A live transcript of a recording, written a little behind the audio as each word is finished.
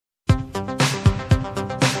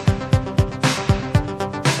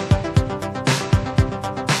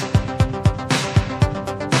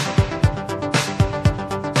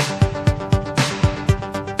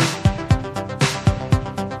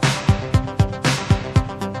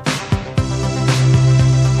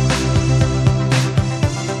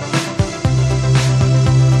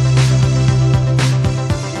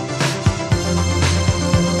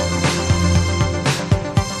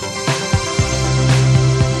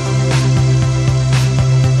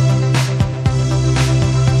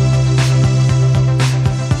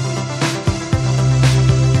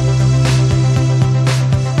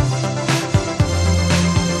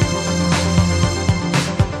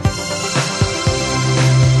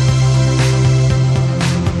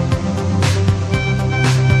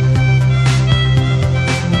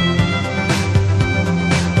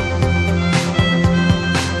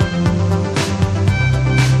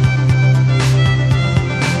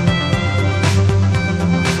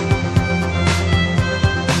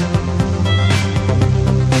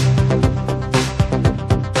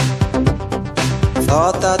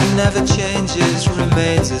never changes,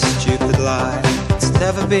 remains a stupid lie. It's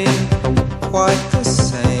never been quite the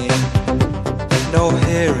same. No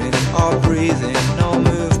hearing or breathing, no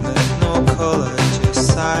movement, no color,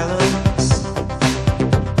 just silence.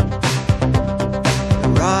 The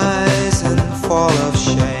rise and fall of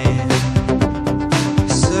shame,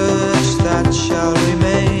 search that shall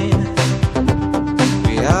remain.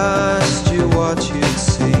 We asked you what you'd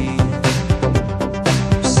seen.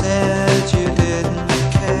 You said you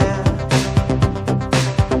didn't care.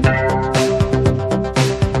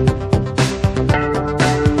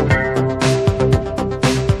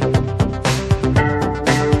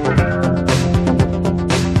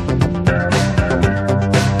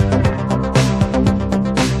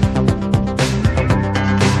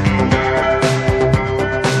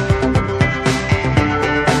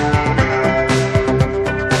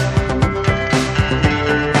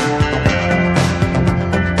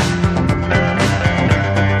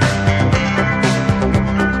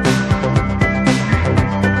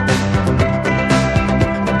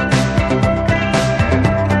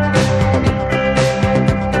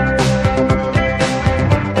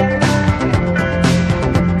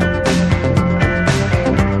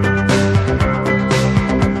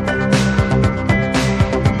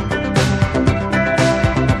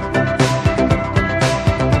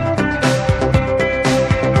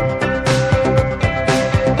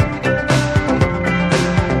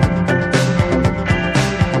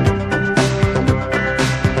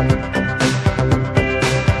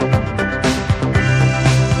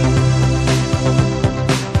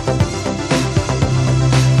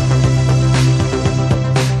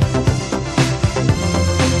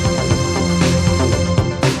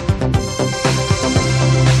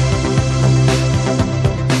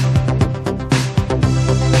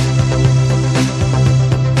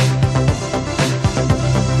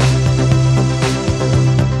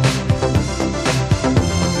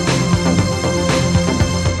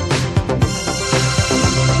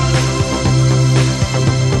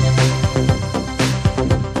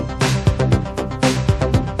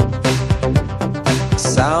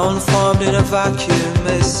 Sound formed in a vacuum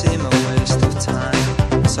may seem a waste of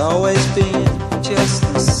time. It's always been just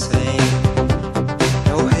the same.